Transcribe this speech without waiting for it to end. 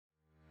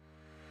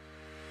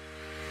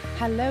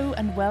Hello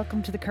and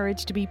welcome to the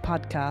Courage to Be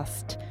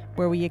podcast,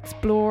 where we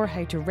explore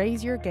how to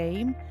raise your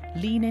game,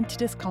 lean into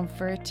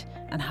discomfort,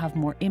 and have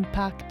more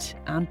impact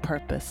and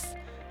purpose.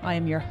 I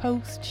am your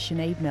host,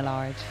 Sinead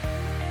Millard.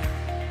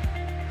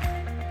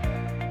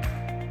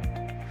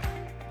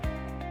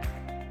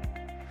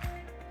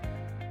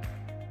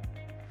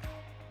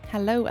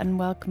 Hello and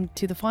welcome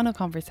to the final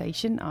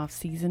conversation of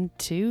season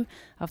 2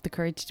 of the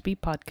Courage to Be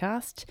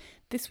podcast.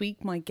 This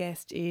week my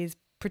guest is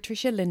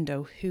Patricia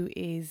Lindo, who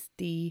is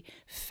the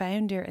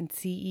founder and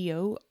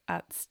CEO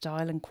at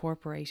Style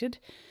Incorporated.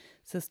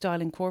 So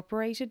Style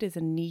Incorporated is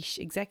a niche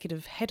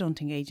executive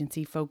headhunting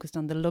agency focused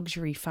on the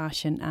luxury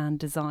fashion and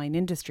design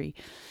industry.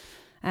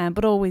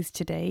 But always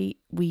today,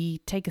 we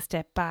take a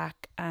step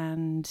back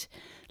and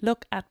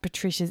look at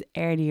Patricia's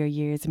earlier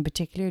years, in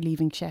particular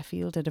leaving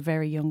Sheffield at a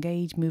very young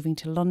age, moving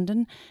to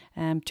London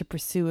to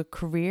pursue a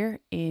career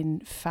in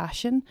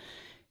fashion.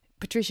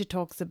 Patricia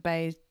talks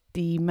about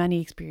the many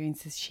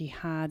experiences she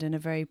had in a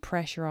very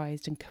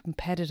pressurised and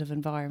competitive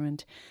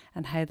environment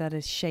and how that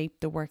has shaped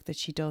the work that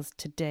she does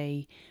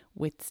today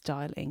with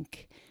Style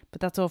Inc.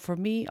 But that's all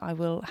from me. I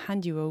will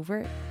hand you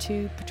over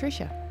to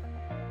Patricia.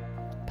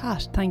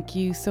 Pat, thank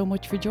you so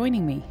much for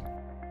joining me.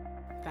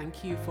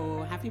 Thank you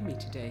for having me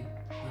today.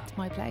 It's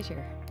my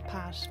pleasure.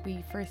 Pat,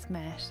 we first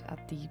met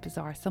at the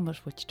Bazaar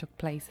Summit, which took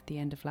place at the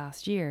end of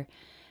last year.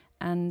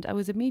 And I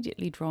was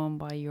immediately drawn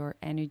by your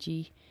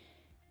energy,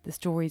 the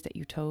stories that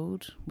you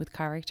told with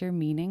character,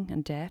 meaning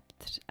and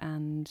depth,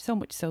 and so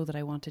much so that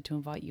I wanted to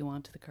invite you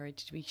onto the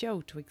Courage to Be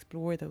show to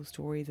explore those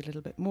stories a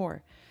little bit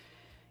more.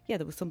 Yeah,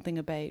 there was something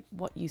about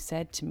what you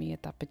said to me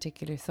at that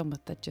particular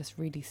summit that just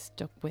really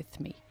stuck with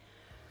me.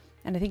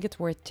 And I think it's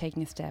worth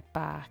taking a step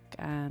back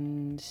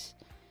and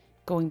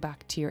going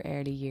back to your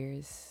early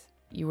years.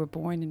 You were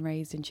born and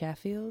raised in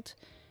Sheffield,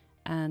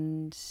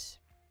 and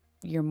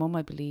your mum,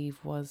 I believe,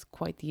 was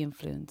quite the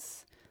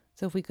influence.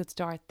 So if we could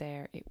start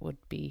there, it would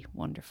be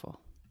wonderful.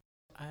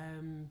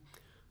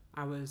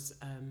 I was,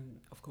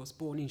 of course,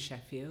 born in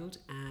Sheffield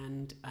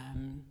and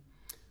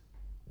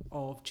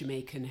of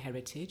Jamaican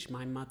heritage.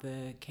 My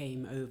mother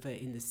came over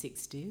in the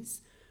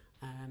 60s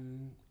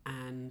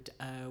and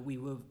we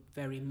were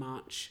very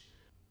much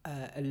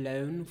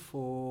alone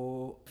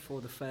for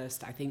the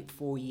first, I think,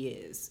 4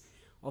 years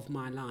of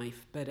my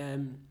life. But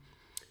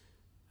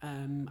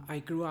I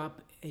grew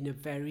up in a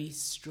very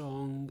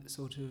strong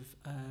sort of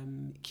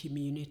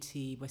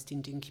community, West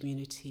Indian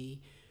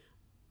community,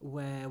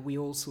 where we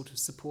all sort of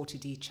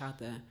supported each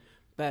other.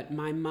 But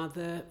my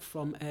mother,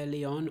 from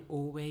early on,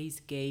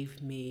 always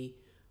gave me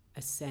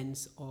a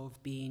sense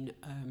of being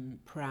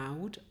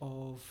proud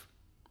of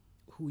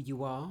who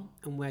you are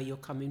and where you're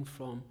coming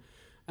from.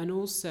 And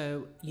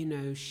also, you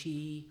know,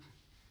 she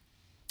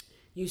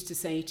used to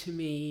say to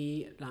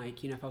me,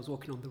 like, you know, if I was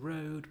walking on the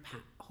road,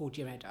 Pat, hold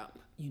your head up,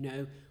 you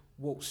know,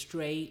 walk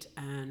straight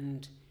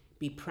and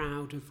be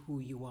proud of who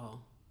you are.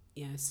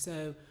 Yeah,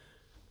 so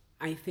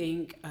I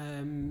think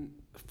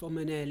from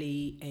an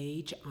early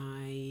age,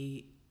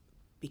 I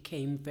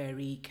became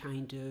very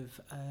kind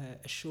of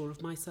assured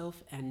of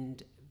myself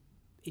and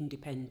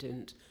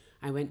independent.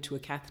 I went to a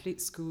Catholic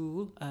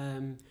school,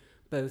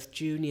 both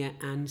junior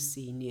and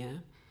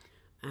senior,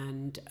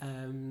 and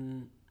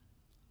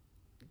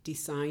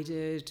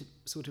decided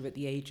sort of at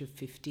the age of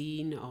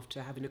 15,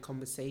 after having a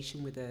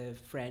conversation with a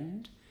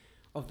friend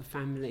of the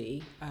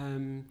family,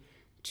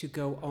 to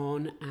go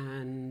on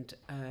and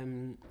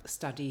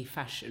study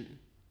fashion.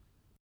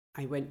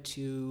 I went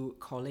to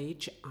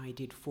college. I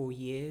did 4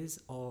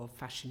 years of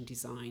fashion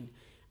design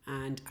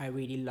and I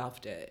really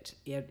loved it.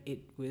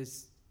 It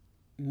was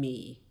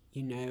me,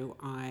 you know.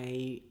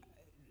 I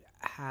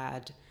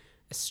had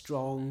a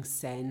strong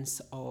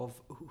sense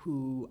of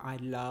who I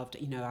loved.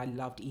 You know, I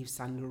loved Yves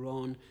Saint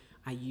Laurent.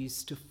 I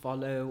used to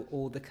follow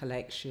all the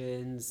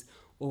collections,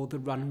 all the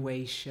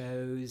runway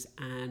shows,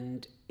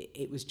 and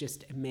it was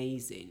just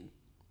amazing.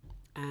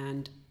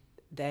 And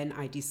then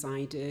I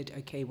decided,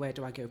 okay, where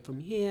do I go from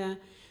here?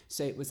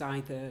 So it was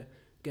either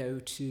go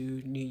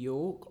to New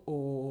York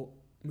or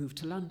move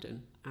to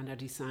London. And I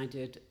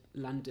decided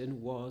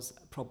London was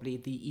probably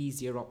the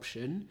easier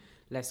option,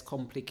 less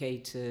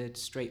complicated,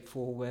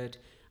 straightforward.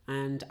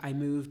 And I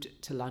moved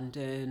to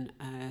London,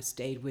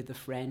 stayed with a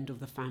friend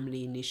of the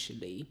family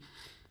initially.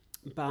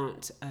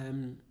 But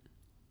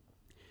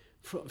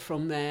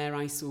from there,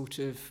 I sort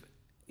of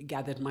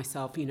gathered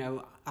myself, you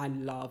know, I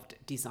loved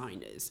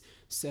designers.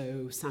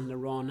 So Saint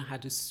Laurent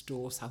had a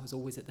store, so I was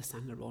always at the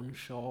Saint Laurent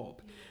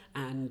shop.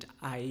 And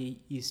I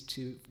used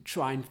to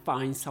try and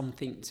find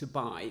something to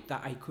buy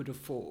that I could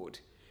afford.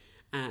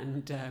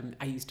 And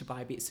I used to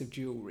buy bits of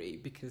jewellery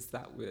because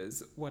that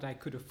was what I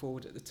could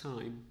afford at the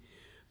time.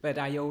 But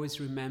I always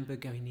remember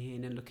going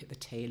in and look at the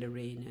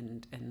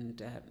tailoring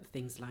and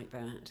things like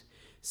that.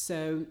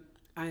 So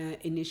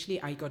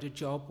initially I got a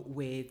job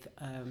with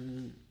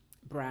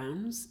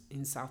Brown's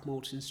in South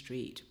Moulton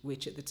Street,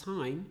 which at the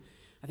time,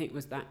 I think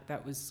was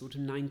that was sort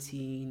of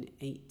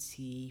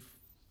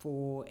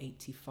 1984,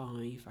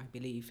 85, I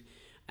believe,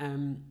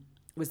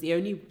 was the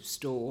only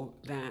store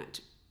that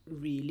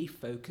really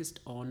focused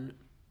on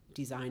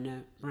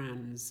designer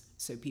brands.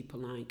 So people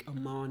like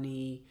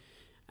Armani,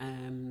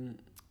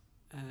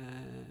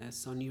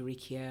 Sonia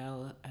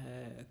Rykiel,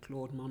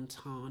 Claude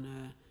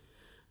Montana,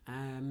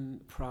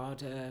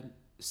 Prada.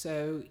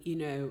 So,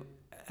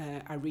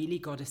 I really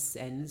got a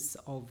sense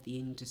of the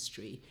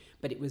industry,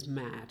 but it was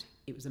mad.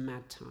 It was a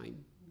mad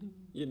time.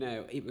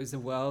 It was a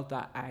world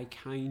that I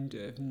kind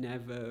of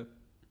never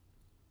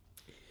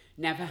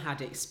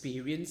had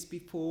experienced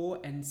before,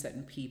 and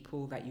certain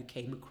people that you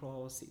came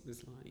across, it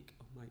was like,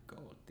 oh my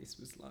God, this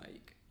was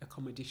like a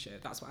comedy show.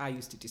 That's what I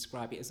used to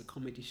describe it, as a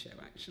comedy show,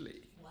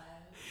 actually. Wow.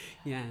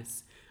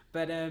 Yes.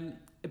 But a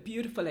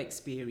beautiful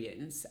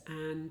experience,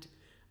 and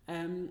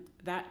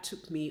that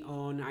took me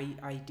on.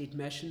 I did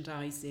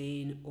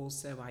merchandising.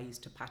 Also, I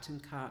used to pattern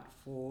cut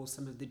for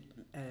some of the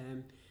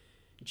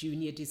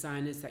junior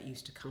designers that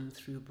used to come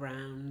through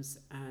Browns,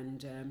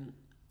 and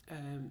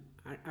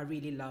I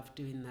really loved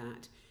doing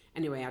that.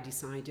 Anyway, I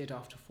decided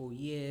after 4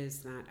 years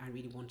that I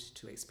really wanted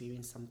to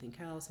experience something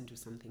else and do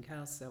something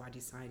else, so I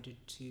decided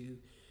to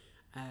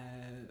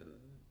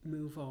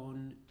move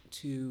on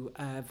to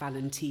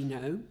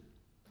Valentino,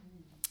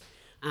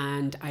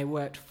 and I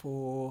worked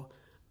for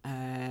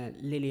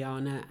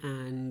Liliana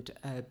and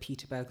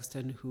Peter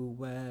Bergelston, who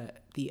were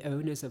the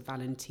owners of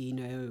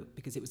Valentino,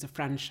 because it was a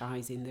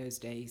franchise in those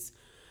days,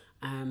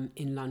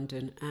 in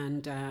London.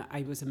 And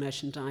I was a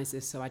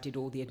merchandiser, so I did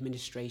all the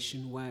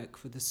administration work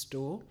for the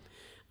store.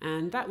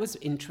 And that was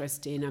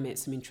interesting. I met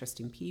some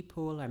interesting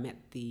people. I met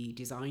the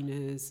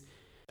designers.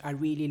 I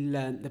really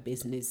learnt the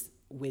business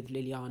with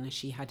Liliana.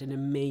 She had an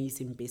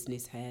amazing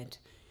business head.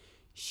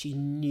 She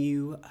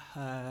knew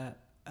her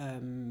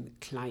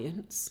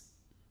clients,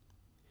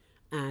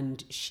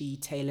 and she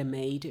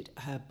tailor-made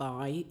her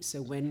buy.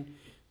 So when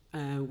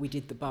we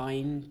did the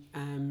buying,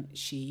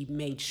 she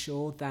made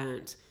sure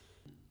that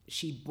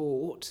she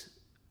bought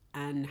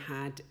and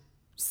had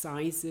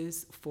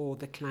sizes for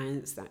the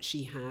clients that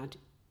she had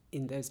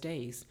in those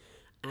days.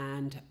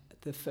 And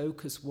the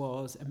focus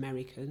was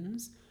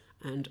Americans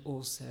and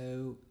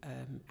also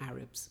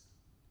Arabs.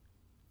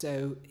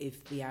 So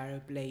if the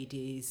Arab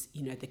ladies,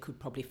 they could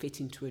probably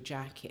fit into a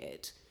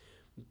jacket,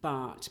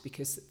 but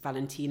because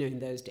Valentino in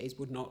those days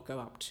would not go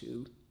up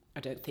to,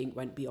 I don't think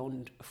went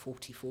beyond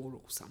 44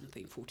 or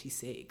something,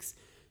 46.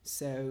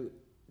 So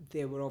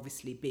they were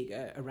obviously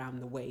bigger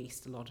around the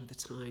waist a lot of the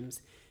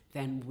times.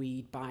 Then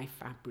we'd buy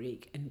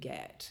fabric and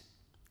get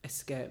a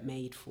skirt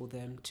made for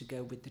them to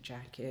go with the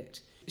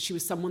jacket. She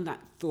was someone that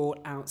thought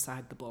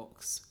outside the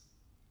box.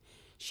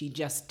 She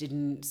just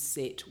didn't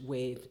sit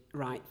with,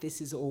 right,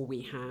 this is all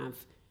we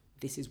have,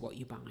 this is what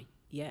you buy.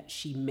 Yeah,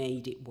 she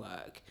made it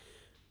work.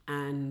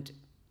 And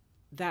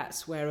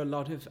that's where a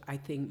lot of, I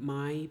think,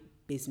 my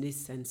business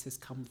sense has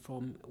come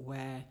from,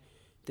 where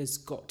there's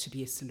got to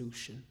be a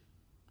solution.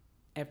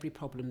 Every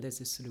problem, there's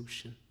a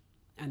solution.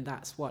 And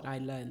that's what I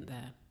learned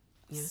there.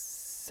 Yeah.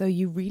 So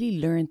you really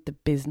learned the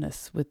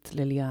business with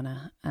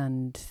Liliana,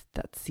 and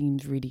that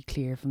seems really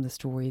clear from the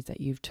stories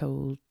that you've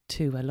told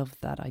too. I love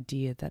that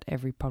idea that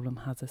every problem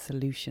has a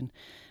solution,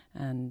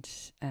 and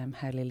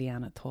how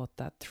Liliana thought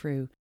that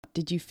through.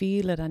 Did you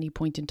feel at any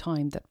point in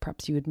time that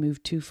perhaps you had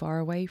moved too far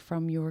away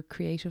from your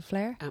creative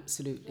flair?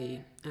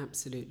 Absolutely,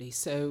 absolutely.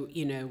 So,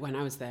 when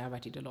I was there, I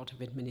did a lot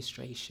of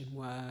administration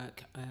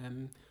work.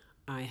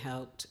 I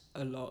helped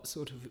a lot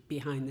sort of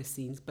behind the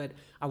scenes, but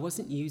I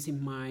wasn't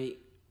using my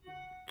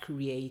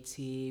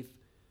creative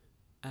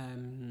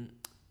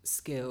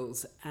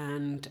skills.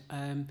 And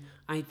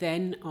I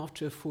then,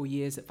 after 4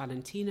 years at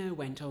Valentino,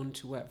 went on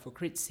to work for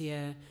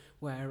Patricia,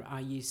 where I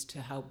used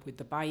to help with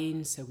the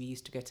buy-in. So we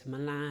used to go to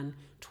Milan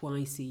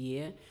twice a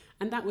year.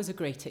 And that was a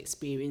great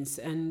experience.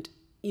 And,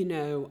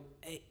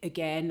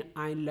 again,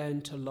 I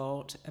learned a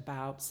lot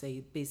about,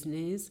 say,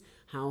 business,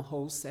 how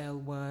wholesale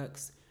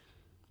works,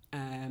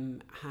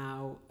 and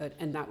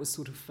that was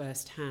sort of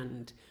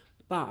firsthand.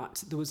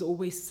 But there was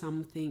always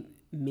something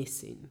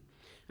missing.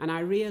 And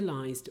I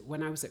realized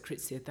when I was at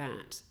Patricia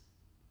that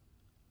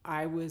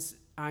I'm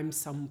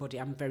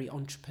very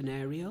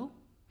entrepreneurial.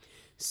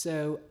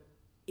 So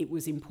it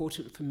was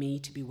important for me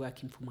to be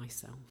working for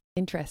myself.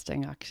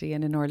 Interesting, actually.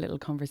 And in our little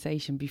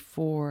conversation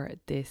before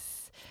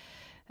this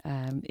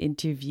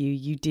interview,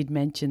 you did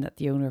mention that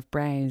the owner of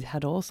Brown's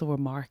had also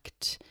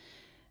remarked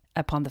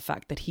upon the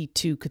fact that he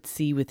too could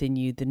see within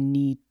you the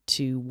need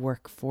to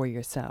work for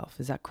yourself.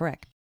 Is that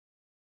correct?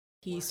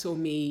 He saw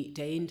me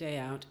day in, day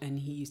out, and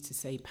he used to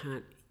say,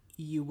 Pat,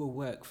 you will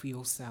work for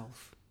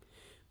yourself.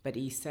 But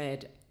he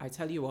said, I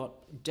tell you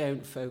what,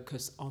 don't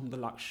focus on the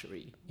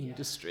luxury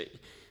industry.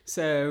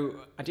 So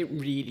I didn't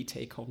really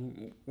take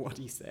on what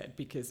he said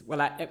because,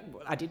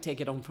 I did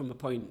take it on from a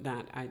point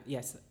that,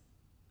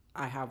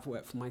 I have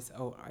worked for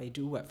myself, I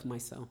do work for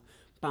myself,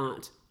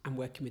 but I'm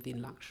working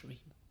within luxury.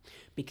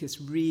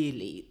 Because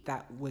really,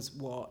 that was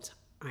what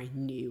I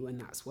knew, and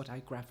that's what I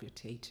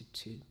gravitated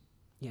to.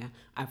 Yeah,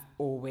 I've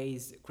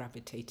always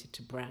gravitated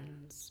to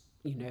brands,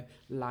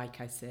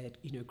 like I said,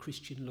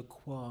 Christian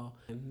Lacroix,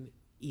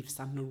 Yves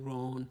Saint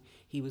Laurent.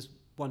 He was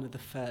one of the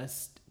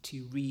first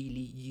to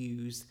really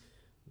use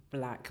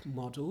black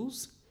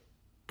models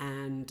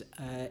And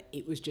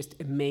it was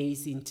just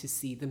amazing to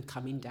see them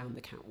coming down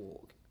the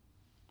catwalk.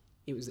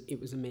 It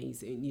was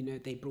amazing. You know,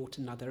 they brought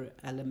another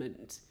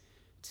element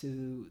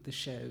to the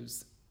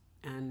shows.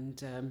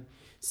 And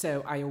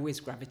so I always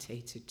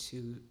gravitated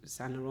to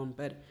Saint Laurent.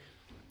 But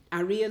I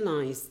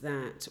realised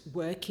that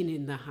working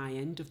in the high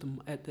end of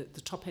at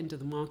the top end of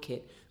the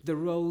market, the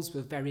roles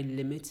were very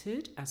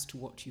limited as to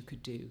what you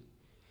could do.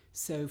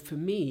 So for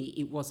me,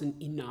 it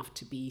wasn't enough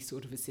to be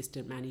sort of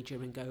assistant manager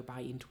and go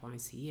by in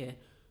twice a year.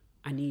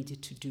 I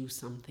needed to do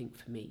something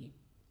for me.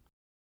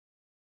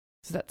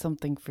 So that's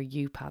something for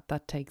you, Pat.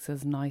 That takes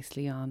us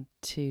nicely on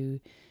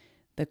to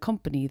the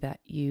company that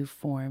you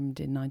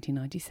formed in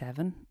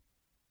 1997,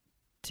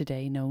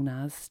 today known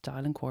as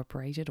Style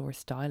Incorporated or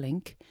Style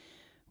Inc.,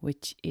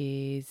 which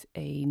is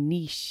a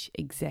niche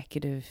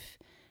executive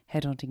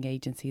headhunting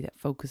agency that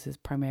focuses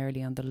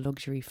primarily on the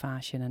luxury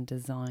fashion and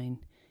design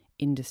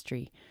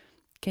industry.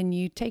 Can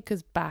you take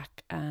us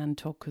back and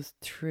talk us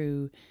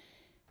through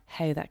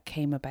how that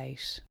came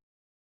about?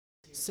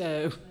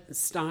 So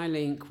Style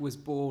Inc. was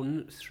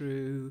born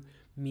through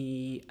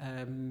me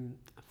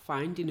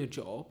finding a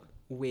job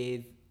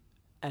with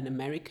an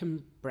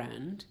American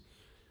brand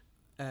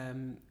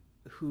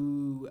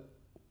who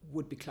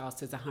would be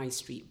classed as a high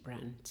street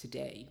brand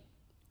today,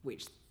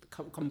 which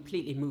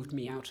completely moved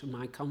me out of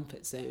my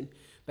comfort zone.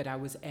 But I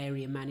was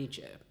area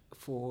manager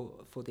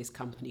for this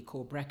company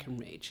called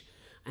Breckenridge.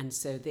 And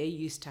so they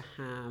used to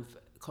have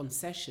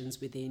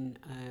concessions within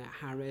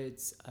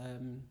Harrods,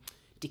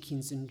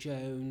 Dickens and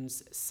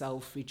Jones,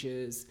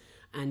 Selfridges,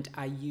 and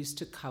I used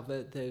to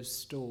cover those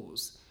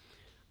stores.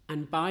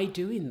 And by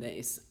doing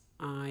this,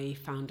 I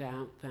found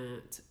out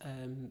that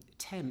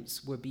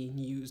temps were being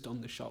used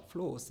on the shop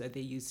floor. So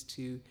they used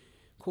to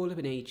call up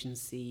an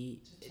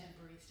agency,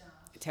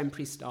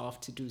 temporary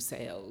staff to do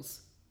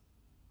sales.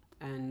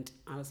 And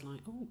I was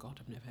like, oh God,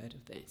 I've never heard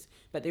of this.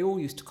 But they all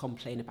used to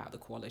complain about the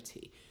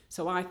quality.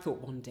 So I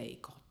thought one day,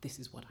 God, this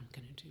is what I'm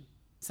going to do.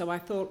 So I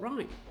thought,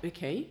 right,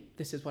 okay,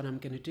 this is what I'm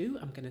going to do.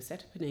 I'm going to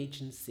set up an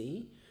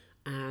agency.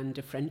 And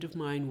a friend of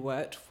mine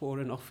worked for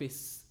an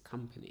office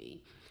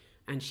company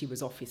and she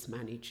was office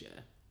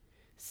manager.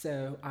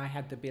 So I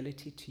had the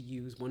ability to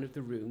use one of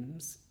the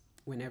rooms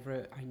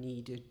whenever I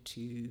needed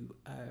to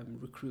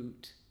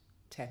recruit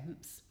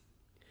temps.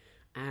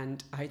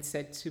 And I'd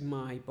said to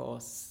my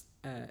boss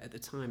at the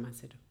time, I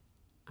said,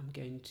 I'm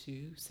going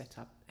to set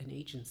up an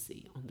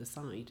agency on the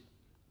side.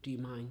 Do you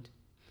mind?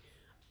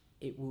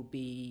 It will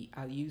be,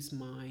 I'll use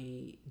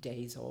my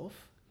days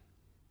off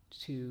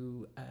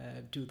to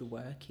do the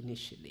work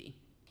initially.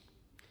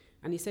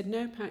 And he said,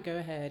 no, Pat, go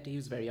ahead. He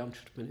was very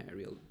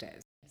entrepreneurial,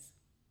 Des.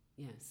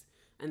 Yes.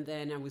 And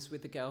then I was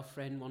with a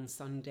girlfriend one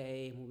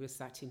Sunday and we were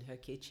sat in her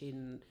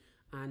kitchen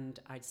and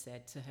I'd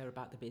said to her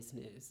about the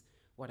business,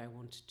 what I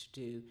wanted to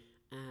do.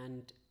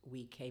 And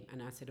we came,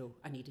 and I said, oh,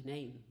 I need a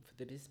name for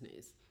the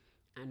business.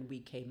 And we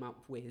came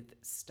up with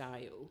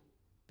Style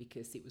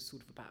because it was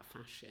sort of about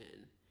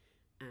fashion.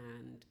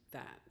 And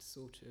that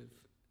sort of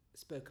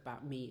spoke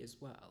about me as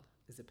well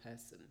as a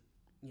person.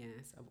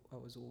 Yes, I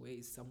was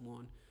always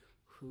someone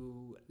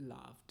who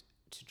loved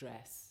to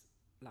dress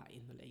like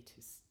in the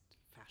latest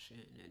fashion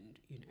and,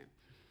 you know.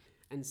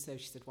 And so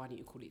she said, why don't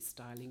you call it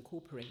Style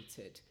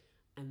Incorporated?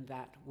 And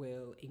that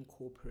will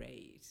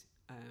incorporate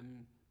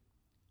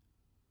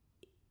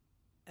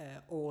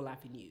all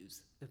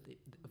avenues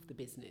of the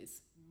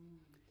business.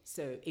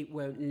 So it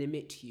won't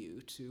limit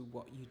you to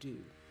what you do.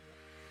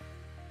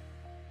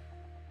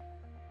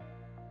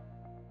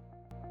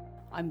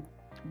 I'm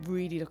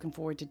really looking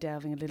forward to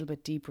delving a little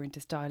bit deeper into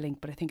Style Inc.,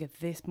 but I think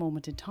at this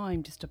moment in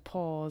time, just to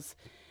pause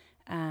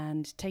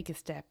and take a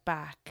step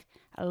back,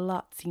 a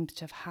lot seems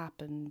to have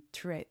happened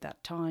throughout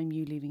that time,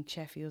 you leaving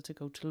Sheffield to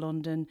go to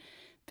London,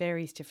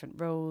 various different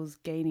roles,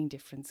 gaining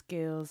different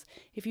skills.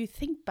 If you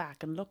think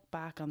back and look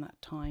back on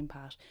that time,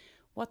 Pat,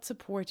 what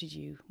supported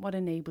you? What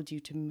enabled you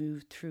to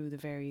move through the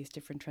various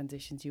different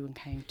transitions you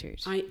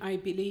encountered? I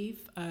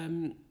believe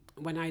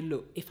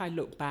if I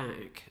look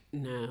back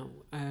now,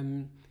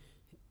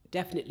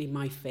 definitely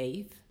my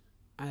faith,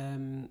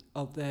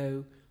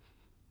 although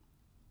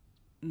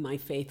my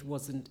faith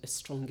wasn't as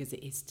strong as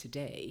it is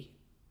today,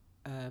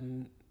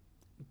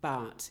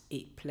 but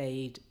it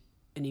played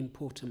an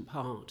important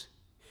part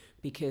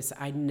because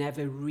I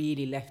never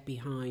really left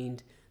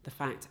behind the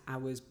fact I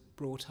was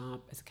brought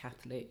up as a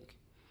Catholic.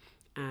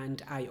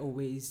 And I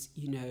always,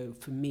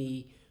 for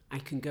me, I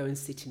can go and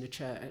sit in a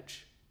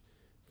church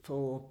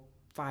for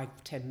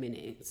 5-10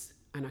 minutes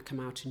and I come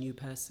out a new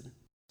person.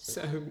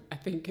 So I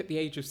think at the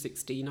age of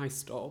 16, I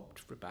stopped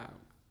for about,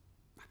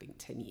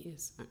 10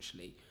 years,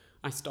 actually.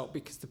 I stopped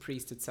because the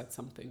priest had said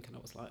something and I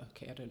was like,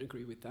 okay, I don't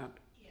agree with that.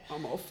 Yeah.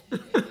 I'm off.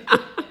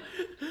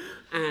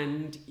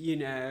 And,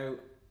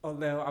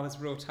 although I was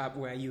brought up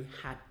where you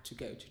had to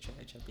go to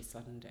church every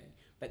Sunday,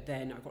 but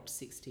then I got to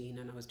 16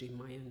 and I was doing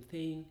my own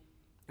thing.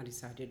 I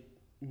decided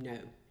no.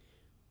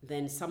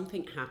 Then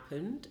something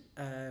happened.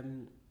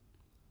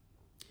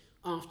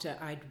 After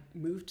I'd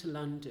moved to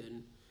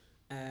London,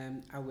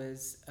 I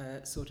was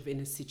sort of in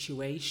a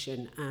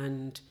situation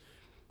and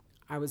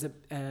I was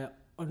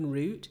en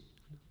route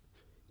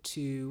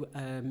to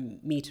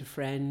meet a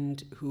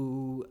friend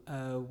who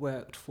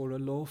worked for a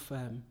law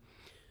firm.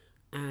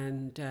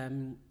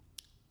 And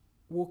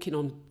walking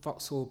on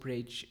Vauxhall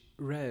Bridge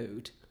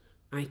Road,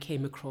 I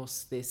came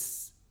across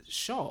this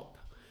shop,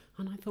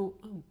 and I thought,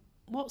 oh,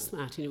 what's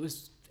that? And it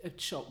was a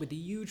shop with a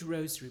huge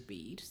rosary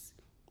beads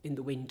in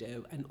the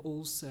window, and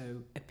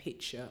also a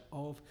picture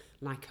of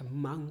like a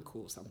monk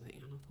or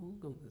something. And I thought,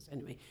 oh,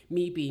 anyway,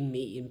 me being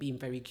me and being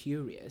very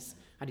curious,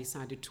 I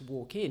decided to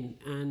walk in,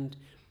 and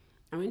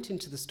I went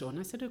into the store and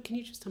I said, oh, can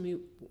you just tell me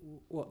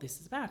what this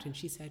is about? And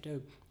she said,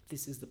 oh,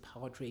 this is the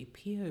Padre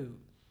Pio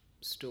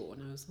store.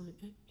 And I was like,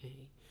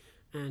 okay.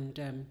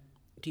 And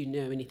do you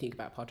know anything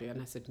about Padre?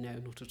 And I said, no,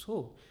 not at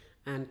all.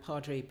 And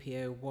Padre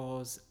Pio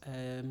was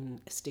a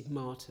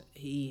stigmata.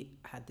 He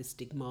had the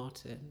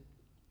stigmata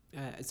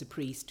as a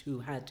priest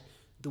who had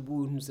the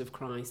wounds of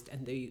Christ,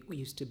 and they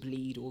used to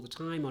bleed all the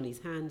time on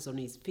his hands, on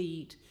his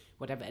feet,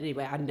 whatever.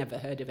 Anyway, I'd never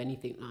heard of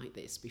anything like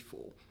this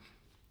before.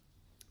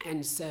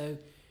 And so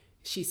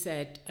she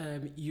said,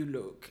 you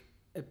look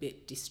a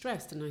bit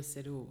distressed. And I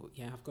said, oh,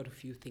 yeah, I've got a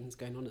few things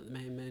going on at the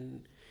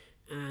moment.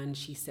 And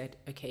she said,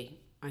 okay,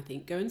 I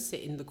think go and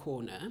sit in the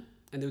corner.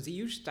 And there was a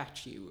huge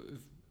statue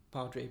of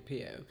Padre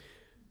Pio.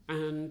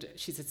 And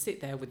she said,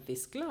 sit there with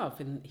this glove.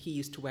 And he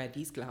used to wear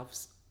these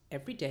gloves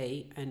every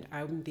day. And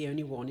I'm the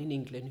only one in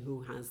England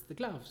who has the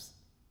gloves.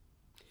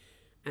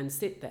 And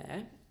sit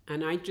there.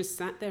 And I just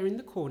sat there in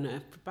the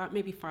corner for about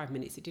maybe 5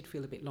 minutes. It did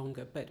feel a bit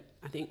longer, but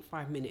I think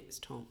 5 minutes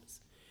tops.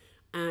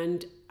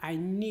 And I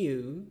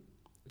knew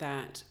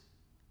that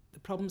the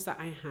problems that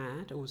I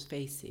had or was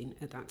facing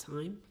at that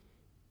time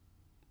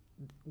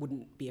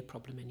wouldn't be a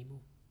problem anymore.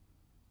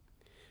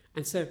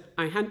 And so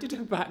I handed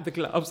her back the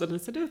gloves and I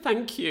said, oh,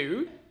 thank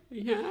you.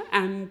 Yeah.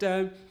 And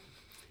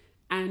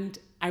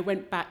I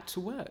went back to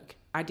work.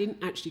 I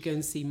didn't actually go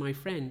and see my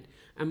friend.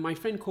 And my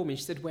friend called me and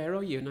she said, where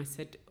are you? And I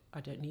said,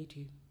 I don't need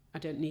you. I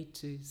don't need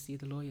to see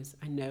the lawyers.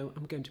 I know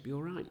I'm going to be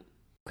all right.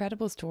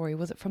 Incredible story.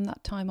 Was it from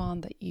that time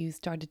on that you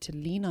started to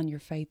lean on your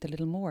faith a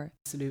little more?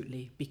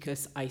 Absolutely,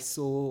 because I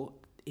saw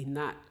in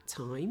that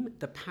time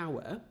the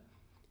power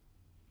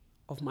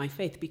of my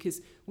faith.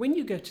 Because when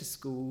you go to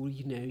school,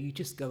 you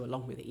just go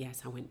along with it.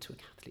 Yes, I went to a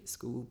Catholic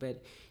school,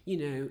 but,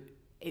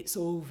 it's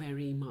all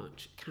very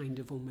much kind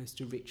of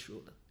almost a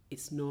ritual.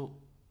 It's not,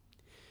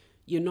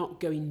 you're not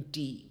going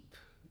deep.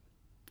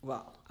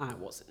 Well, I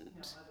wasn't. No,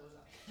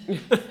 I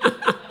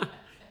wasn't.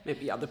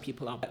 Maybe other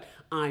people are, but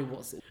I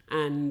wasn't.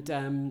 And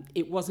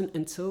it wasn't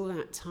until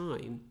that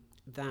time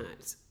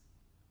that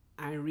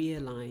I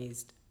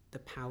realized the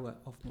power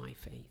of my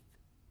faith.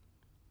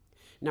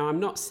 Now, I'm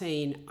not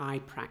saying I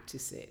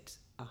practice it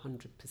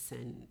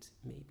 100%,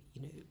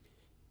 maybe,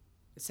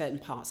 certain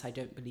parts I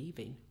don't believe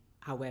in.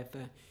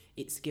 However,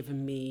 it's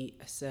given me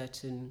a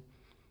certain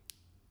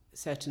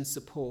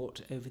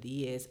support over the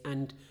years.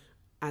 And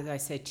as I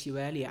said to you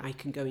earlier, I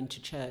can go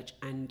into church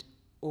and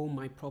all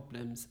my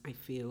problems, I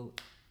feel,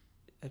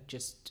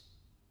 just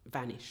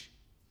vanish.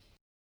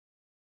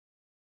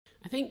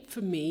 I think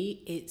for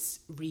me, it's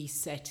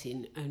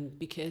resetting. And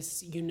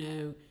because,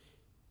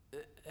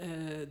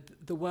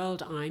 the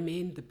world I'm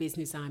in, the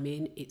business I'm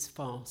in, it's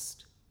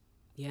fast.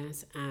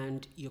 Yes.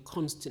 And you're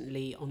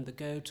constantly on the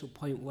go to a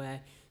point where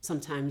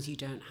sometimes you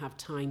don't have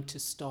time to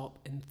stop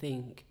and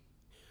think.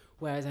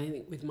 Whereas I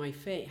think with my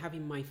faith,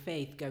 having my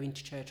faith, going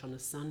to church on a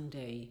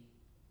Sunday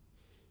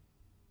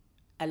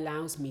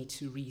allows me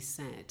to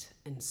reset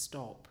and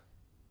stop,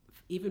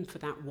 even for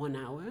that 1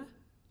 hour,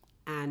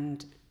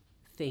 and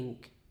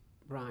think,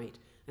 right,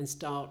 and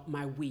start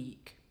my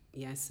week.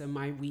 Yeah, so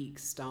my week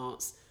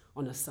starts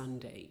on a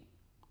Sunday,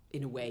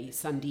 in a way,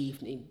 Sunday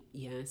evening.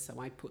 Yeah, so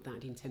I put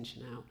that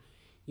intention out.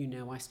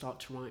 I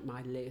start to write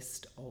my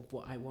list of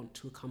what I want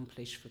to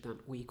accomplish for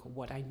that week or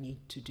what I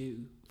need to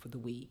do for the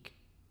week.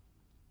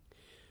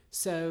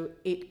 So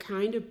it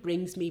kind of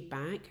brings me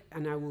back,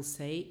 and I will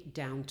say,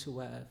 down to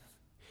earth.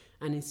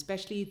 And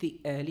especially the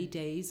early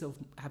days of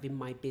having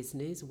my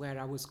business, where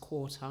I was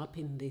caught up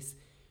in this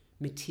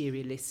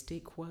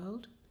materialistic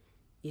world.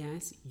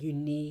 Yes, you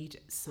need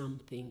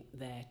something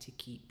there to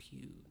keep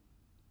you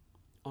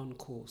on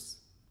course.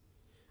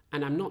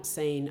 And I'm not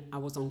saying I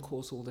was on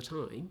course all the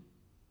time,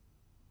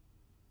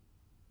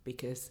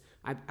 because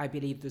I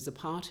believe there's a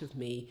part of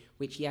me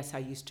which, yes, I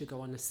used to go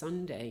on a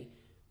Sunday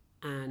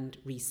and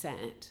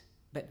reset,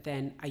 but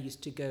then I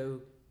used to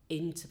go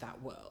into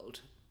that world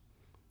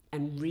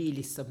and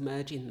really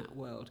submerge in that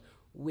world,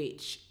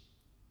 which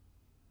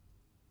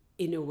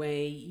in a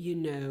way,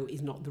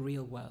 is not the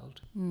real world.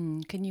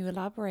 Can you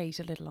elaborate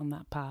a little on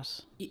that,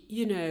 Pat?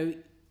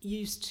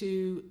 Used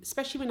to,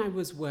 especially when I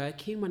was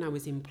working, when I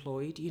was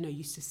employed,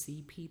 used to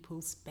see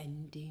people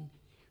spending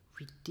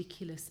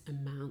ridiculous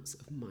amounts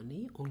of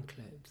money on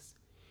clothes.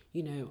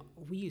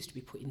 We used to be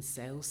putting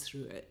sales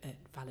through at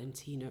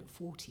Valentino at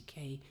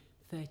 40k,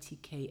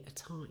 30k a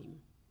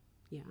time.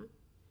 Yeah.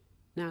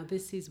 Now,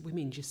 this is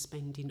women just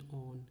spending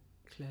on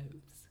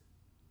clothes.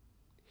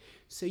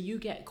 So you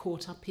get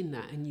caught up in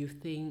that and you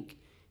think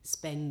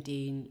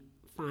spending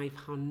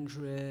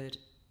 500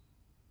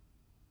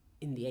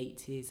 in the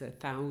 80s,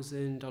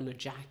 1,000 on a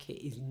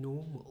jacket is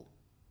normal.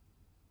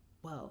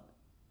 Well,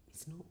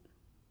 it's not.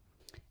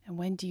 And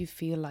when do you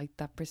feel like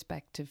that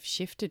perspective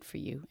shifted for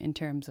you in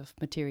terms of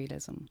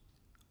materialism?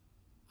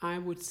 I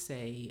would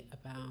say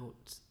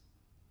about,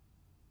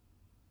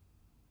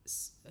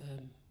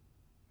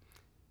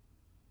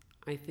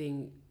 I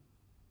think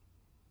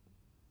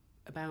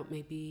about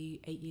maybe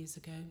 8 years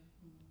ago.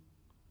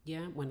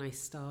 Yeah, when I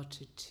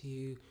started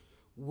to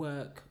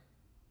work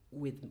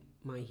with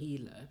my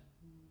healer,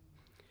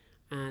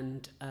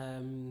 and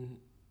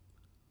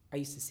I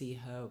used to see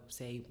her,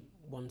 say,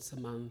 once a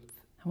month.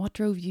 And what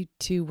drove you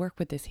to work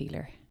with this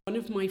healer? One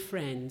of my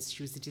friends,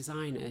 she was a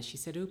designer, she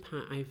said, "Oh,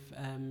 Pat,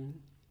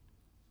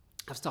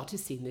 I've started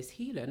seeing this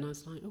healer." And I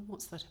was like, "Oh,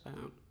 what's that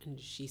about?" And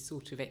she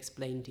sort of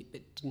explained it,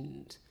 but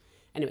didn't.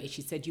 Anyway,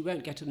 she said, "You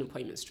won't get an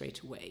appointment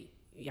straight away.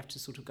 You have to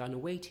sort of go on a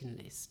waiting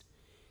list."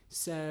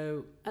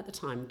 So at the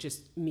time,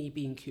 just me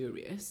being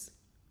curious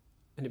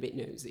and a bit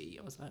nosy,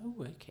 I was like,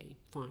 "Oh, okay,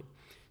 fine."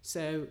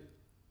 So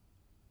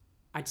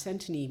I'd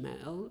sent an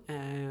email,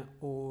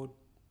 or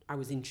I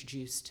was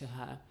introduced to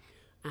her,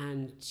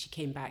 and she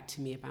came back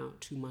to me about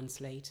 2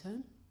 months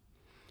later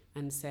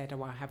and said,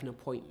 "Oh, I have an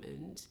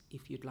appointment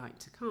if you'd like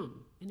to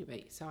come."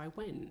 Anyway, so I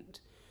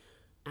went,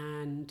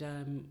 and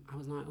I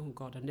was like, "Oh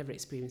God, I've never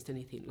experienced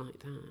anything like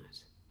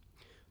that."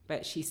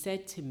 But she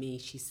said to me,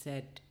 she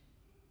said,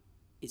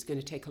 "It's going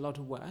to take a lot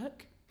of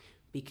work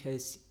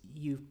because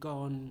you've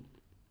gone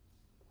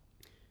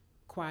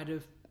quite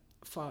a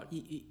far,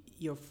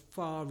 you're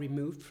far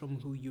removed from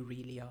who you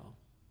really are."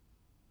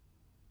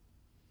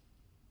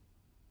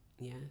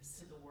 Yes.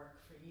 So the work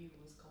for you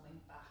was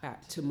coming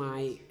back to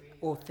my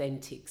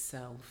authentic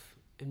self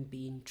and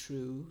being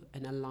true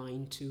and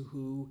aligned to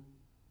who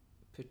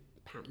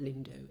Pat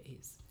Lindo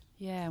is.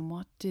 Yeah, and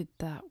what did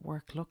that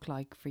work look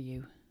like for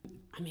you?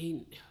 I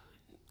mean,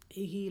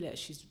 a healer,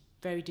 she's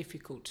very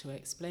difficult to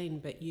explain,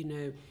 but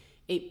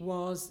it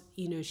was,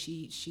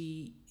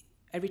 she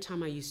every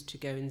time I used to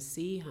go and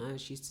see her,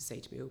 she used to say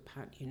to me, "Oh,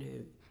 Pat,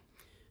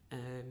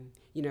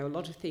 a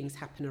lot of things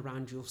happen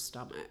around your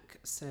stomach.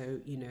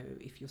 So,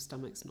 if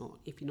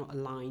you're not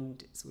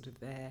aligned sort of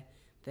there,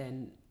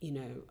 then,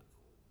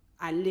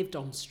 I lived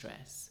on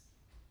stress."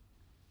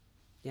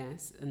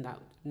 Yes, and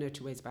that, no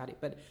two ways about it.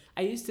 But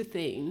I used to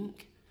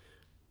think,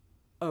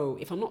 oh,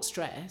 if I'm not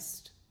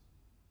stressed,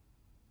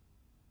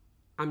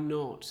 I'm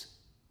not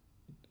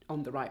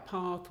on the right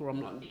path, or I'm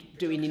not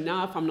doing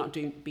enough, I'm not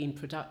being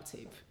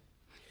productive.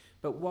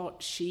 But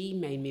what she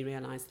made me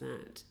realise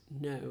that,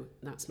 no,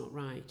 that's not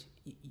right.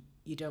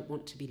 You don't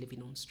want to be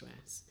living on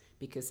stress,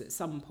 because at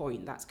some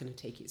point that's going to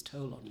take its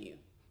toll on you.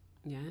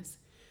 Yes?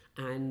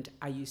 And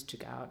I used to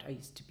go out. I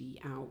used to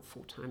be out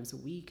 4 times a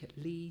week at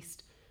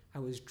least. I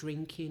was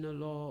drinking a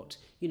lot,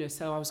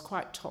 so I was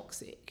quite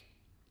toxic.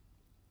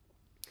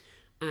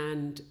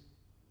 And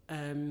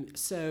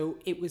so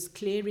it was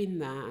clearing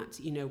that,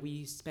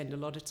 we spend a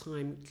lot of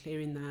time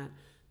clearing that,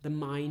 the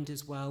mind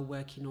as well,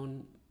 working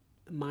on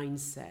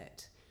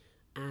mindset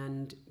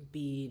and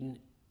being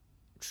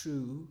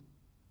true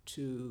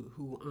to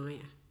who I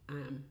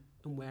am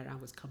and where I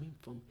was coming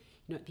from.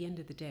 At the end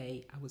of the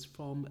day, I was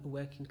from a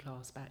working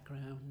class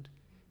background.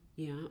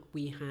 Yeah,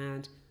 we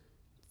had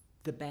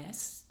the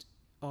best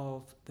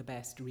of the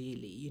best,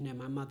 really.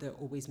 My mother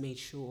always made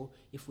sure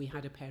if we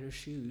had a pair of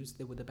shoes,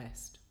 they were the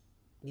best.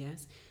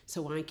 Yes,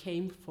 so I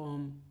came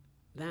from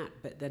that,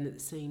 but then at the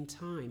same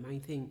time, I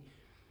think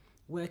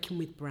working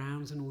with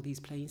Browns and all these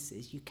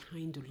places, you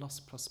kind of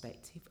lost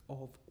perspective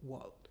of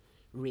what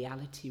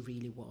reality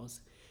really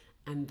was.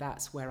 And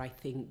that's where I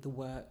think the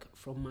work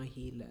from my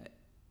healer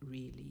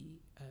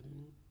really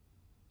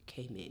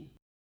came in.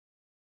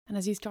 And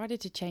as you started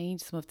to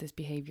change some of this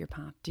behaviour,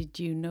 Pat, did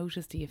you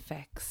notice the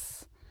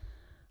effects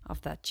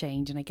of that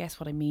change? And I guess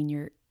what I mean,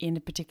 you're in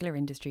a particular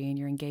industry and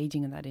you're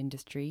engaging in that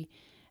industry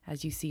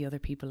as you see other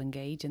people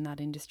engage in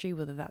that industry,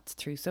 whether that's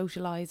through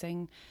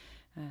socialising,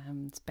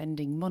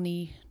 spending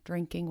money,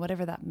 drinking,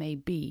 whatever that may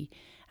be.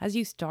 As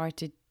you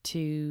started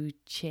to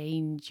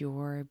change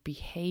your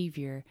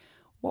behaviour,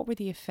 what were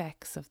the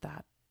effects of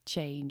that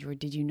change, or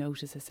did you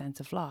notice a sense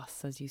of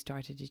loss as you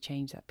started to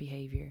change that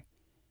behaviour?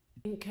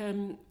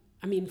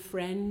 I think,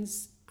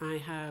 friends,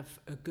 I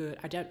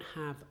don't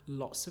have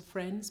lots of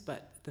friends,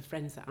 but the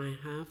friends that I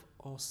have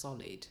are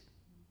solid.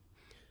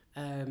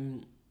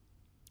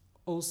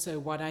 Also,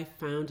 what I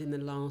found in the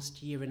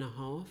last year and a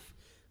half,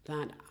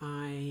 that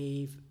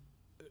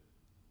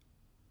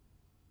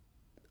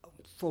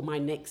for my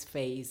next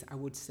phase, I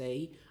would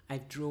say,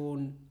 I've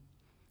drawn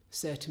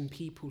certain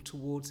people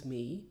towards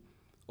me,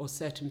 or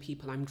certain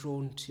people I'm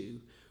drawn to,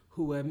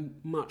 who are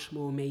much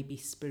more maybe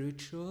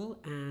spiritual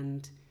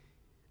and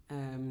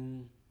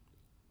I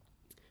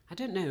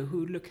don't know,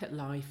 who look at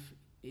life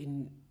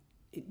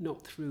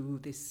not through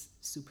this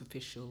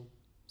superficial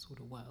sort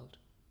of world.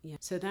 Yeah.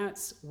 So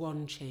that's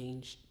one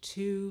change.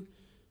 2,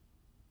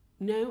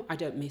 no, I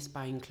don't miss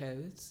buying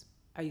clothes.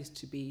 I used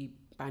to be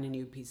buying a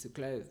new piece of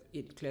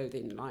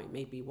clothing like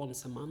maybe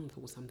once a month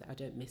or something. I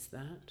don't miss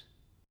that.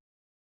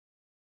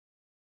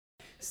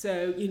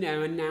 So,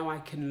 and now I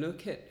can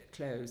look at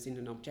clothes in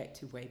an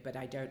objective way, but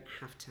I don't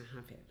have to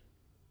have it.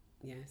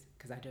 Yes,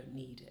 because I don't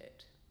need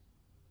it.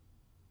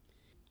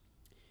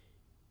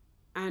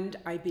 And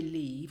I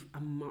believe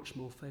I'm much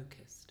more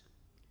focused.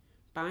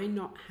 By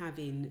not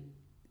having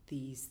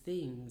these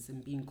things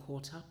and being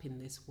caught up in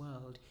this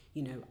world,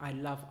 I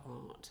love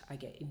art. I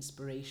get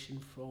inspiration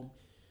from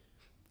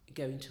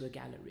going to a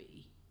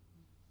gallery,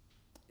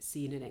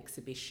 seeing an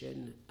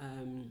exhibition,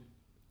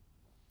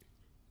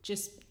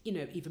 just,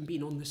 even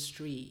being on the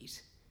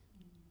street.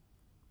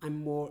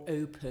 I'm more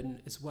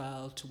open as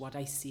well to what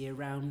I see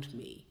around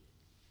me.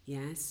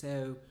 Yeah,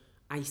 so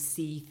I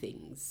see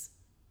things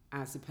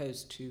as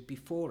opposed to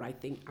before. I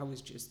think I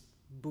was just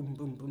boom,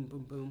 boom, boom,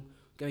 boom, boom,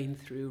 going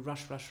through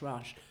rush, rush,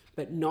 rush,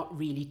 but not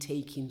really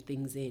taking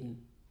things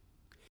in.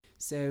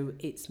 So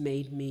it's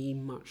made me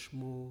much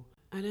more,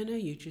 I don't know,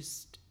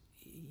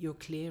 you're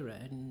clearer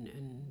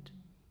and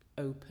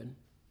open.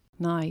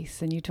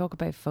 Nice. And you talk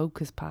about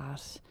focus,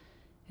 Pat.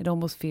 It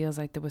almost feels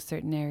like there were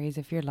certain areas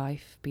of your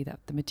life, be that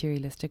the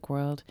materialistic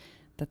world,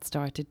 that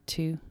started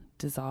to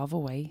dissolve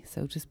away,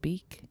 so to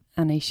speak,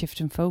 and a shift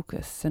in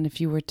focus. And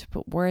if you were to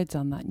put words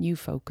on that new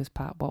focus,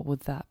 Pat, what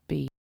would that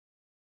be?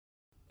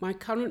 My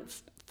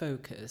current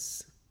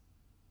focus,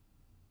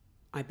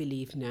 I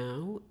believe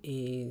now,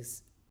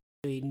 is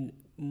doing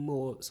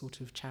more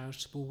sort of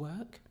charitable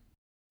work.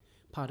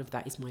 Part of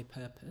that is my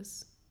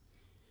purpose.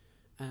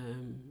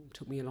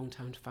 Took me a long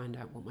time to find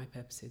out what my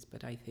purpose is,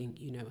 but I think,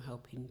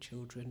 helping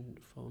children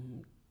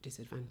from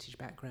disadvantaged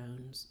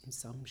backgrounds in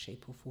some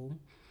shape or form.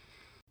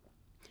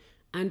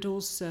 And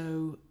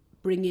also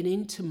bringing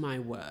into my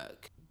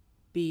work,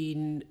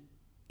 being,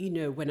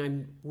 when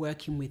I'm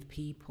working with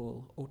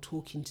people or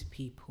talking to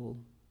people,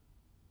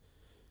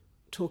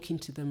 talking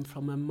to them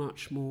from a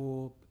much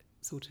more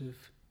sort of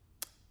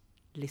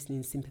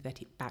listening,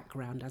 sympathetic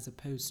background as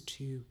opposed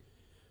to,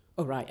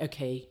 all right,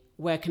 okay,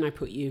 where can I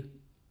put you?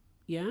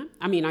 Yeah,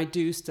 I mean, I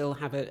do still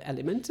have an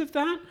element of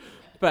that,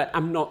 but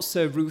I'm not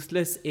so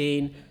ruthless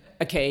in,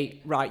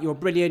 okay, right, you're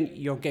brilliant,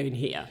 you're going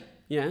here.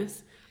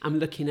 Yes, I'm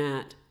looking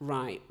at,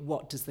 right,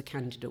 what does the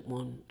candidate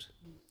want?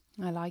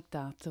 I like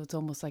that. So it's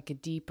almost like a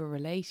deeper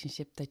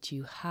relationship that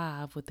you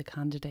have with the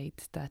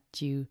candidates that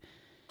you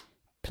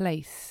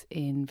place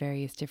in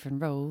various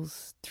different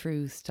roles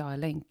through Style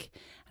Inc.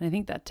 And I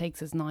think that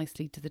takes us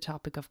nicely to the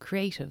topic of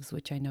creatives,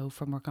 which I know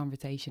from our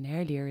conversation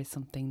earlier is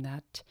something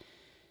that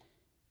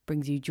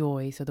brings you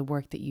joy. So the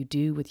work that you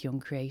do with young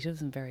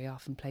creatives and very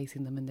often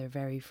placing them in their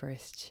very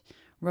first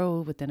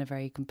role within a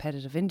very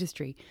competitive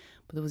industry.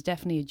 But there was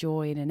definitely a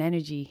joy and an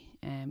energy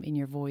in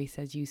your voice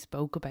as you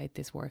spoke about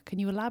this work. Can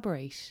you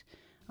elaborate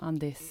on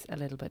this a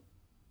little bit?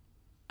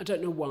 I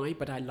don't know why,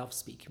 but I love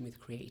speaking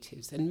with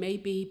creatives, and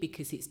maybe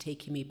because it's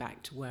taking me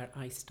back to where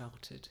I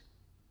started.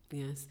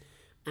 Yes,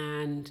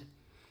 and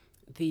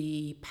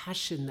the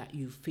passion that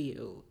you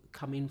feel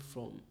coming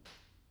from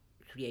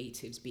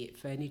creatives, be it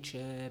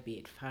furniture, be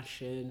it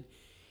fashion,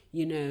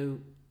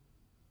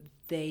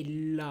 they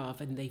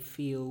love and they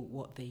feel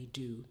what they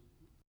do.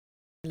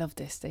 I love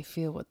this. They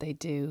feel what they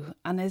do.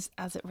 And as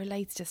it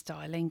relates to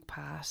Style Inc,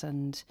 Pat,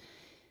 and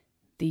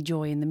the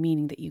joy and the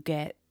meaning that you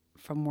get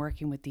from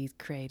working with these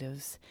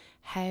creatives,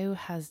 how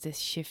has this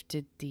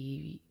shifted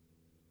the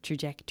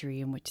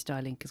trajectory in which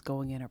Style Inc is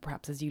going in, or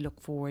perhaps as you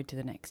look forward to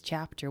the next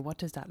chapter, what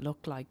does that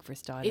look like for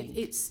Style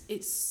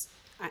Inc?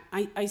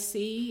 I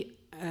see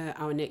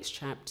our next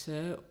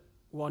chapter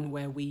one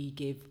where we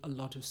give a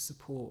lot of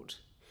support,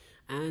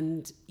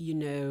 and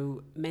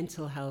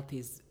mental health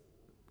is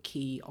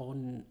key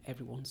on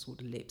everyone's sort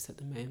of lips at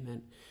the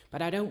moment,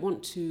 but I don't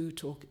want to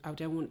talk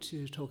about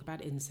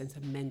it in the sense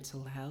of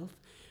mental health,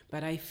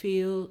 but I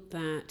feel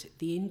that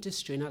the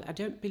industry, and I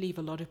don't believe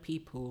a lot of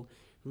people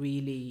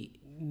really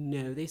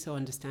know this or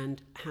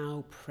understand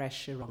how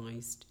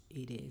pressurized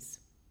it is.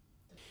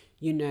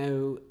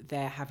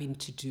 They're having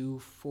to do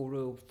 4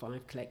 or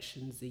 5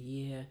 collections a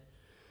year,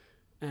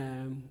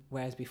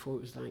 whereas before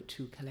it was like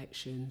 2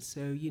 collections.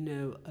 So,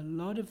 a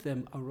lot of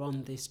them are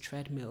on this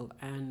treadmill,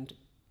 and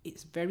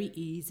it's very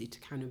easy to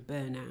kind of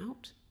burn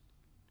out.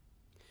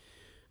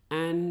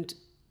 And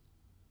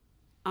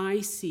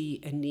I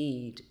see a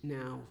need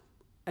now,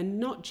 and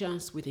not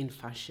just within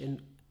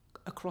fashion,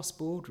 across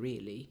board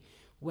really,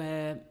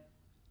 where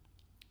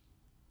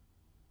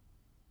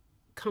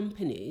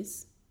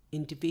companies,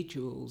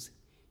 individuals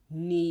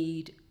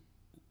need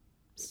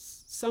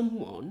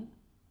someone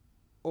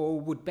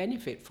or would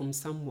benefit from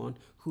someone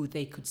who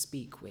they could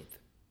speak with.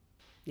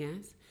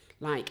 Yes,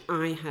 like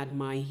I had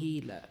my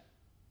healer.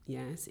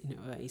 Yes,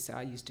 so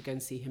I used to go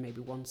and see him maybe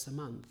once a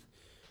month.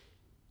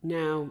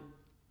 Now,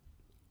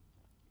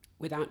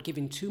 without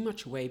giving too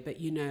much away, but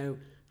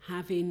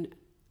having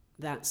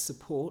that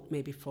support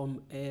maybe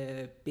from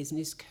a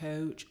business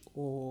coach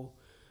or,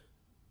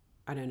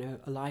 I don't know,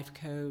 a life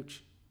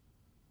coach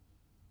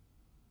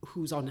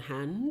who's on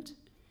hand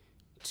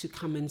to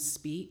come and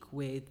speak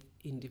with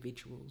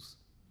individuals.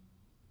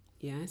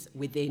 Yes,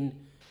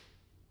 within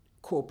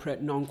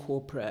corporate,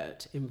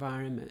 non-corporate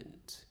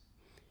environment,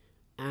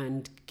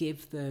 and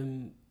give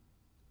them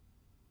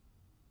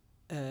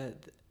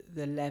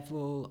the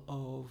level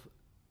of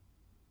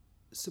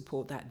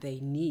support that they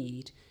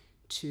need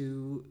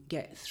to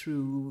get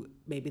through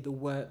maybe the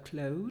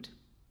workload,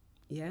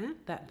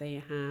 that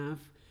they have.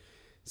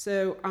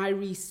 So I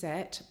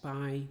reset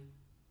by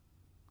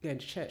going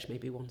to church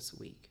maybe once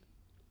a week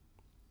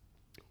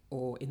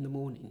or in the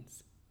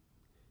mornings.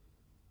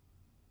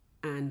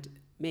 And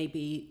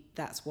maybe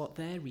that's what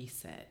their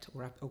reset,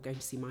 or going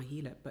to see my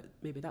healer, but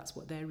maybe that's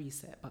what their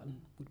reset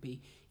button would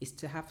be, is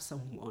to have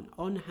someone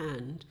on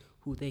hand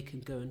who they can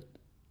go and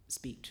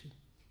speak to.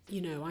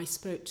 You know, I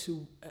spoke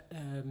to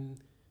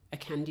a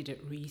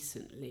candidate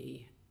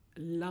recently, a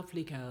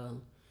lovely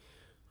girl.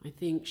 I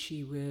think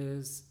she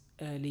was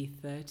early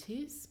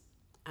 30s,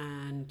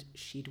 and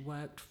she'd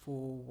worked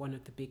for one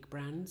of the big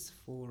brands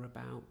for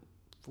about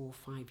 4 or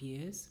 5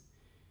 years.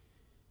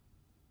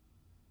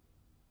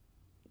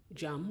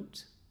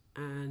 Jumped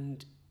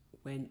and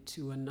went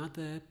to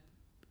another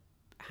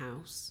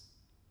house,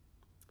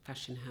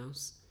 fashion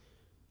house,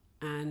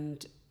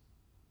 and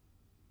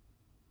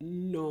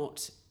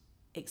not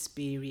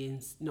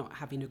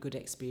having a good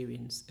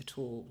experience at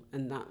all.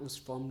 And that was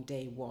from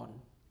day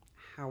one.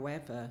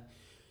 However,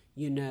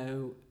 you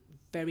know,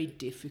 very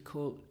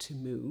difficult to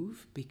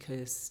move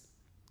because,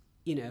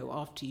 you know,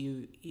 after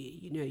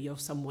you're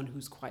someone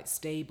who's quite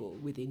stable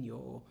within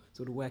your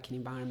sort of working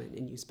environment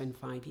and you spend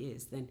 5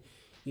 years, then,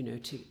 you know,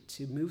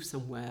 to move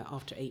somewhere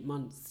after 8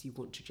 months, you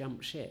want to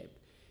jump ship.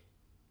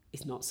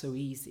 It's not so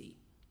easy.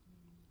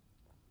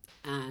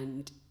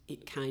 And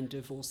it kind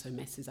of also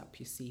messes up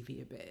your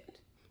CV a bit.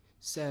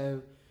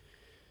 So,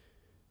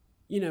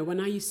 you know, when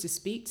I used to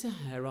speak to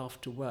her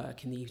after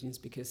work in the evenings,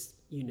 because,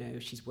 you know,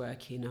 she's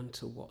working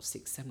until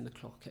 6, 7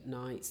 o'clock at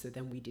night. So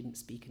then we didn't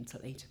speak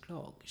until 8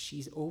 o'clock.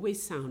 She's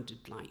always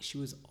sounded like she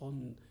was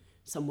on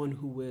someone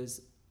who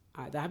was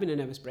either having a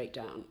nervous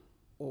breakdown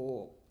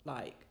or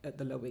like at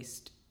the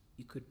lowest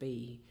you could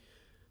be.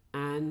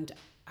 And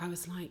I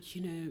was like,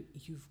 you know,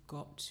 you've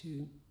got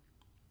to,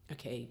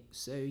 okay,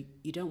 so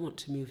you don't want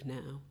to move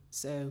now.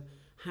 So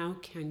how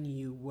can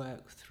you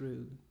work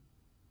through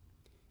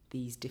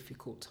these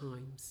difficult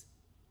times?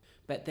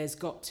 But there's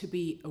got to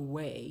be a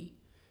way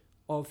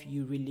of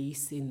you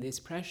releasing this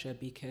pressure,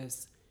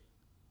 because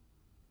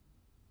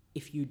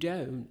if you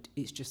don't,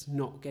 it's just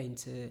not going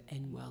to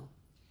end well.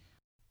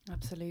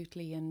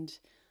 Absolutely. And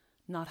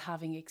not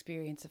having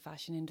experienced the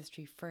fashion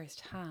industry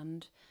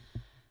firsthand,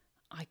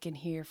 I can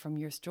hear from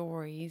your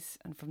stories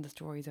and from the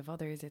stories of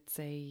others, it's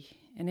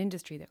an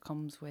industry that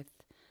comes with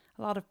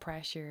a lot of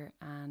pressure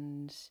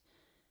and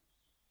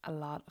a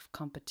lot of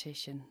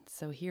competition.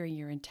 So hearing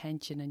your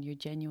intention and your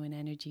genuine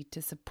energy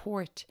to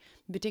support,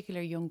 in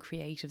particular, young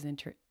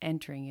creatives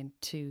entering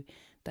into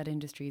that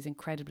industry is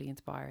incredibly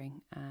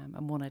inspiring,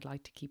 and one I'd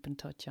like to keep in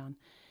touch on.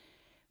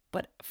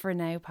 But for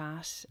now,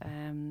 Pat,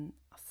 I'll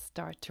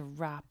start to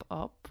wrap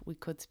up. We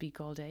could speak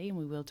all day and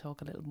we will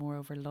talk a little more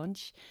over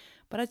lunch.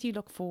 But as you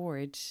look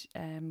forward,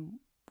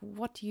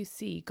 what do you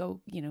see go,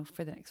 you know,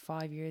 for the next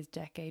 5 years,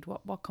 decade?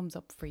 What comes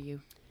up for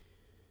you?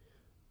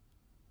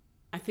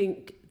 I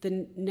think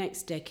the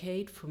next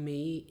decade for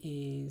me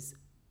is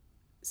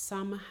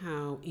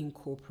somehow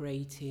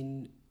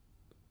incorporating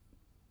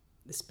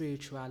the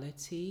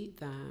spirituality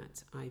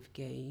that I've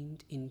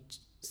gained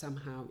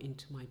somehow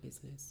into my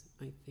business,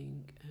 I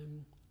think.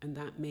 And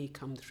that may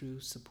come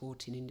through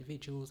supporting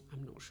individuals,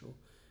 I'm not sure.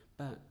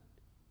 But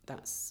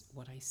that's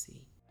what I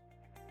see.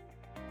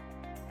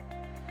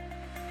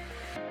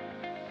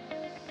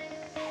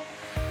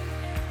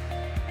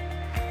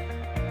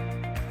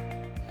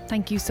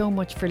 Thank you so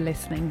much for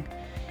listening.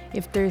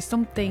 If there's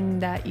something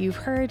that you've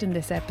heard in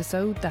this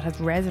episode that has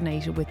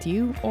resonated with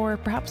you, or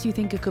perhaps you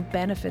think it could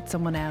benefit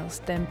someone else,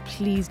 then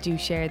please do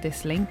share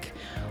this link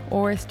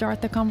or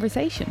start the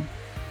conversation.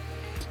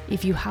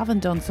 If you haven't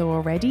done so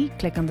already,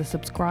 click on the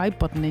subscribe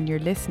button in your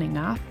listening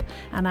app.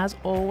 And as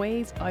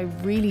always, I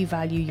really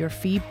value your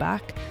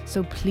feedback,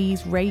 so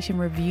please rate and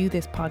review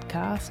this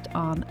podcast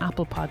on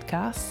Apple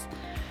Podcasts.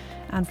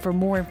 And for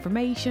more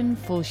information,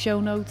 full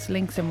show notes,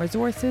 links and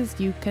resources,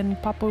 you can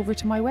pop over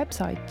to my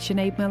website,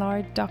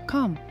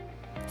 sineadmillard.com.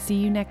 See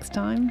you next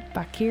time,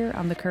 back here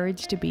on The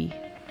Courage to Be.